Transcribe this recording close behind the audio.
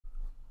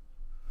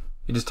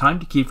It is time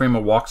to keyframe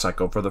a walk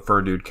cycle for the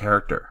Fur Dude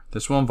character.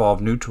 This will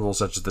involve new tools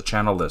such as the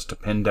channel list to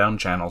pin down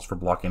channels for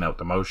blocking out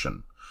the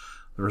motion.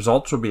 The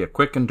results will be a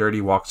quick and dirty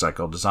walk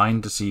cycle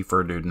designed to see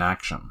Fur Dude in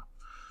action.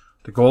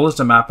 The goal is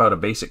to map out a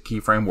basic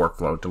keyframe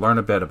workflow to learn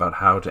a bit about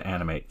how to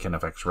animate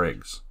KineFX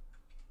rigs.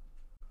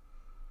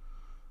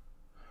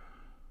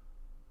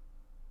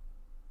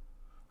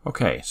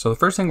 Okay, so the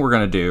first thing we're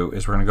going to do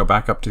is we're going to go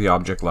back up to the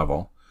object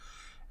level,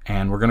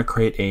 and we're going to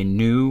create a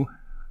new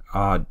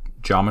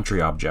geometry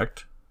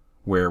object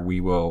where we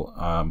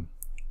will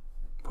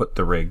put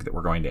the rig that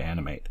we're going to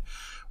animate.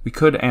 We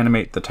could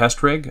animate the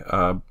test rig,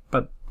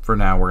 but for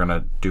now we're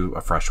going to do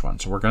a fresh one.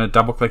 So we're going to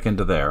double click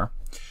into there,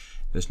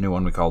 this new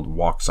one we called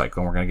walk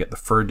cycle, and we're going to get the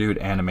Fur Dude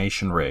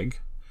animation rig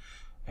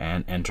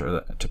and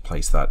enter to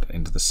place that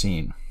into the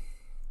scene.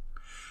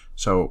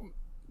 So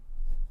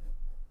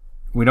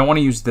we don't want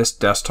to use this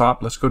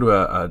desktop. Let's go to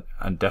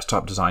a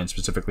desktop design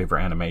specifically for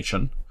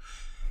animation.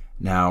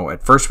 Now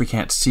at first we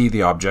can't see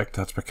the object.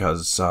 That's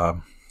because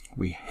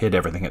we hid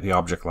everything at the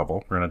object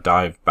level. We're going to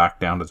dive back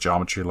down to the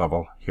geometry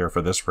level here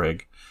for this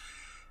rig,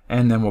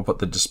 and then we'll put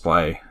the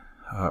display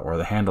or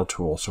the handle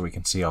tool so we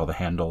can see all the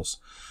handles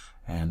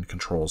and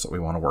controls that we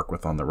want to work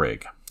with on the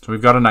rig. So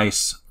we've got a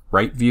nice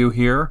right view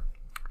here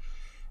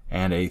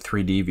and a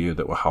 3D view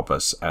that will help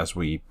us as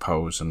we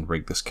pose and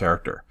rig this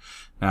character.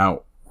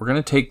 Now we're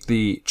going to take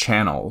the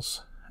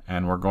channels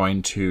and we're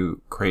going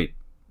to create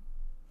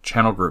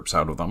channel groups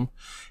out of them,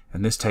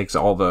 and this takes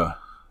all the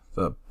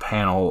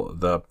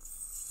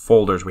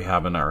folders we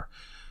have in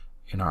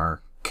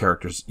our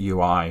character's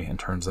UI and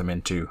turns them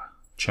into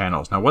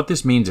channels. Now what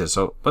this means is,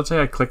 so let's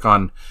say I click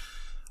on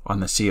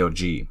the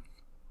COG.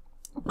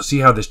 See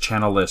how this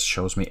channel list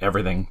shows me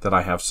everything that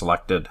I have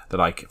selected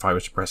that if I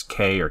was to press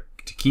K or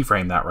to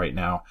keyframe that right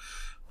now,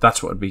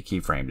 that's what would be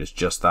keyframed, is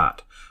just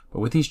that. But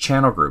with these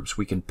channel groups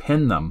we can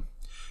pin them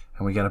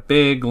and we get a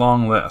big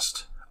long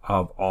list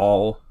of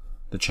all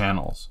the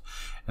channels.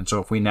 And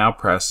so if we now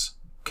press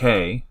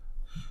K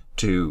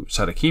to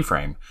set a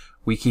keyframe,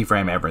 we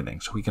keyframe everything.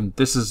 So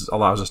this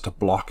allows us to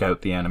block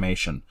out the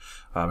animation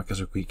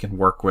because we can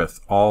work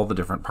with all the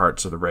different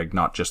parts of the rig,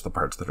 not just the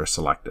parts that are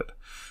selected.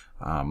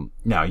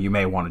 Now you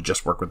may want to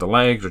just work with the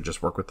legs or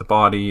just work with the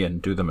body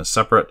and do them as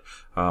separate,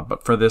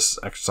 but for this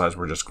exercise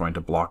we're just going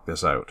to block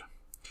this out.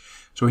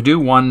 So we do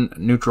one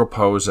neutral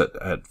pose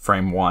at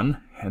frame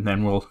 1, and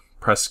then we'll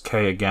press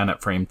K again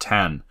at frame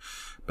 10,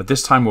 but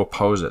this time we'll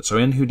pose it. So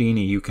in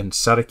Houdini you can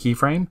set a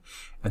keyframe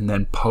and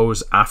then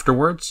pose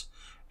afterwards,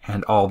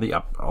 and all the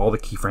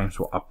keyframes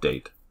will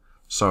update.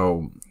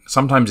 So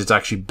sometimes it's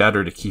actually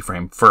better to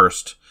keyframe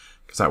first,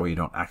 because that way you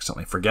don't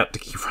accidentally forget to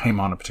keyframe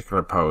on a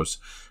particular pose.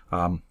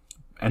 And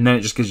then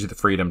it just gives you the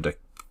freedom to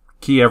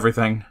key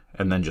everything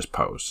and then just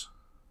pose.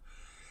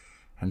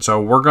 And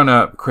so we're going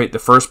to create the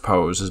first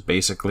pose is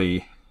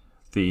basically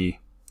the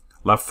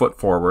left foot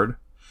forward,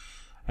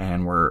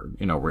 and we're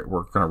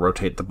going to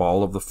rotate the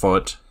ball of the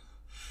foot,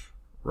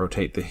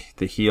 rotate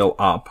the heel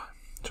up,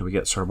 so we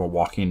get sort of a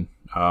walking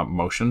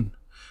motion.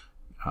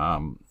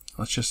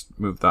 Let's just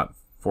move that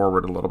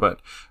forward a little bit.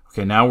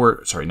 Okay, now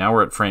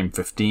we're at frame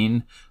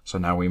 15. So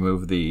now we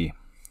move the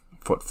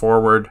foot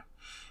forward.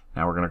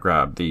 Now we're going to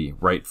grab the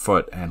right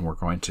foot and we're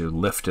going to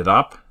lift it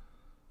up.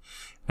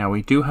 Now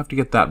we do have to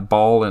get that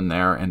ball in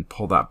there and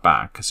pull that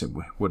back because it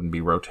wouldn't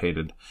be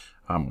rotated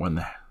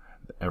when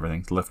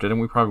everything's lifted,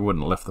 and we probably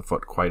wouldn't lift the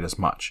foot quite as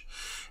much.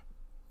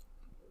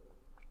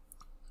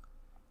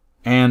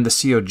 And the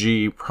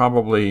COG,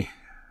 probably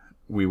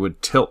we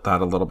would tilt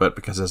that a little bit,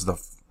 because as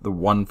the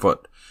one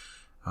foot,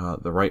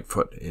 the right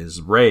foot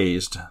is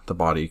raised, the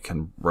body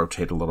can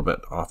rotate a little bit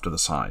off to the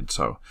side.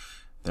 So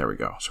there we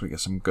go. So we get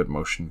some good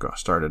motion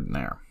started in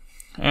there.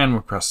 And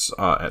we press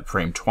at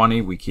frame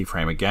 20, we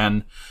keyframe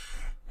again,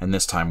 and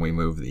this time we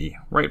move the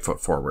right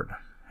foot forward,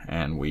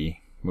 and we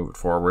move it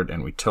forward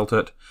and we tilt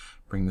it,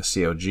 bring the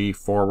COG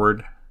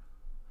forward,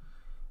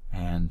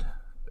 and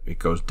it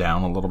goes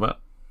down a little bit.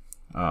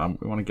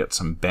 We want to get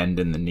some bend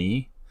in the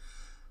knee.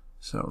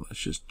 So let's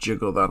just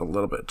jiggle that a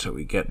little bit till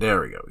we get,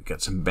 there we go, we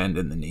get some bend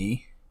in the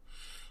knee.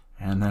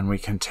 And then we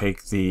can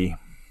take the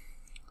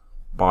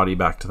body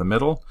back to the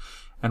middle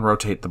and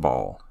rotate the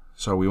ball.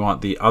 So we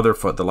want the other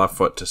foot, the left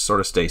foot, to sort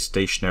of stay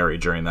stationary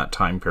during that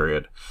time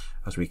period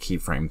as we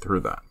keyframe through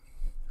that.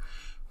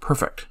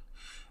 Perfect.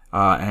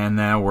 And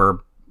now we're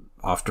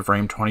off to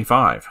frame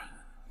 25.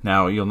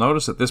 Now you'll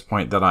notice at this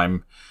point that I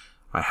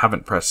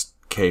haven't pressed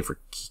K for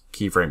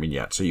keyframing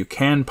yet. So you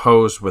can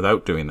pose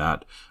without doing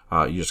that.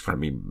 You just got to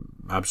be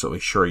absolutely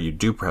sure you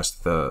do press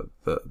the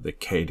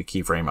K to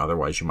keyframe,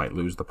 otherwise you might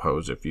lose the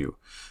pose if you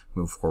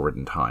move forward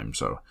in time.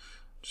 So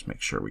just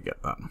make sure we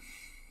get that.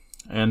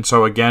 And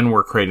so again,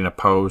 we're creating a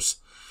pose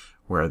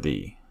where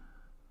the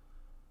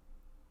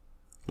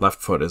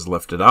left foot is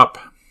lifted up,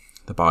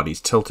 the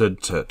body's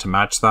tilted to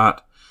match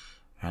that,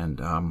 and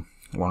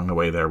along the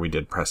way there we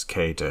did press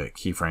K to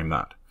keyframe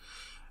that.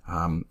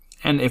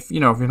 And if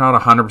you're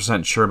not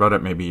 100% sure about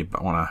it, maybe you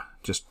want to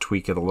just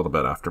tweak it a little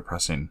bit after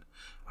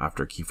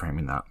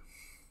keyframing that.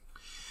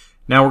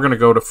 Now we're going to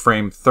go to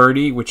frame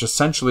 30, which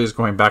essentially is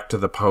going back to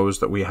the pose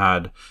that we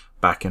had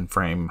back in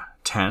frame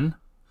 10,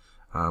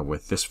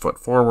 with this foot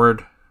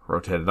forward,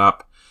 rotated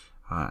up,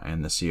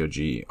 and the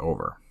COG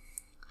over.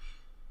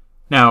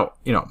 Now,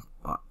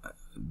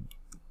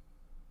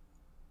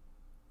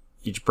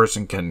 each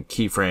person can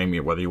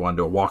keyframe, whether you want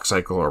to do a walk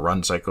cycle or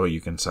run cycle,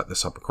 you can set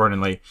this up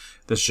accordingly.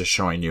 This is just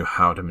showing you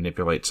how to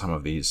manipulate some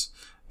of these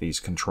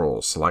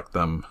controls. Select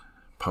them,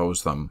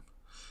 pose them,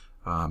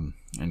 and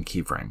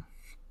keyframe.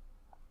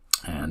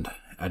 And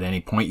at any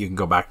point you can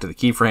go back to the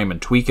keyframe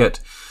and tweak it.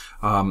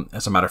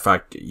 As a matter of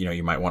fact,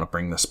 you might want to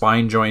bring the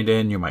spine joint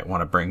in, you might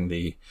want to bring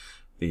the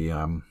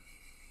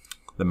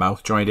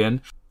mouth joint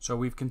in. So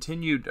we've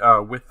continued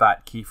with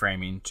that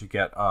keyframing to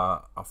get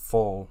a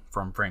full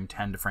from frame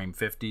 10 to frame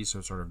 50, so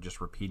sort of just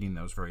repeating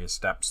those various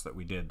steps that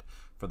we did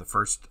for the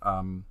first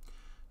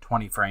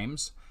 20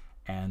 frames,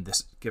 and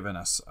this has given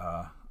us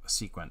a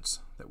sequence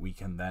that we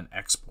can then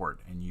export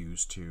and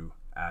use to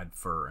add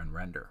fur and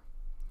render.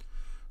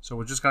 So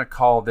we're just going to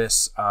call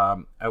this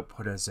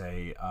output as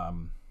a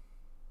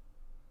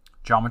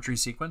geometry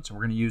sequence, and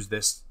we're going to use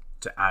this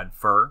to add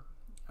fur.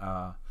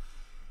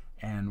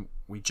 And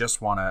we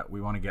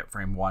want to get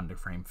frame 1 to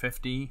frame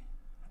 50,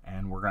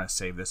 and we're going to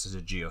save this as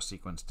a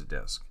geosequence to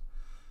disk.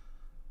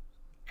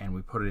 And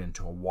we put it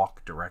into a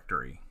walk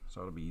directory,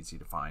 so it'll be easy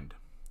to find.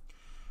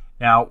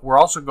 Now we're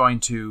also going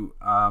to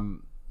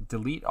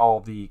delete all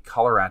the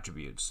color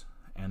attributes,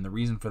 and the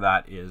reason for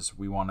that is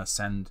we want to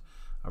send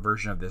a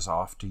version of this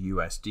off to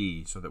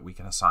USD so that we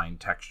can assign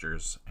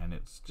textures, and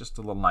it's just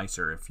a little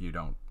nicer if you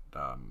don't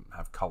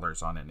have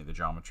colors on any of the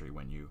geometry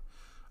when you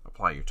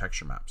apply your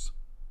texture maps.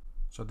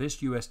 So this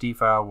USD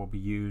file will be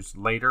used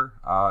later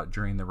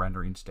during the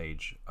rendering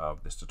stage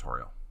of this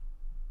tutorial.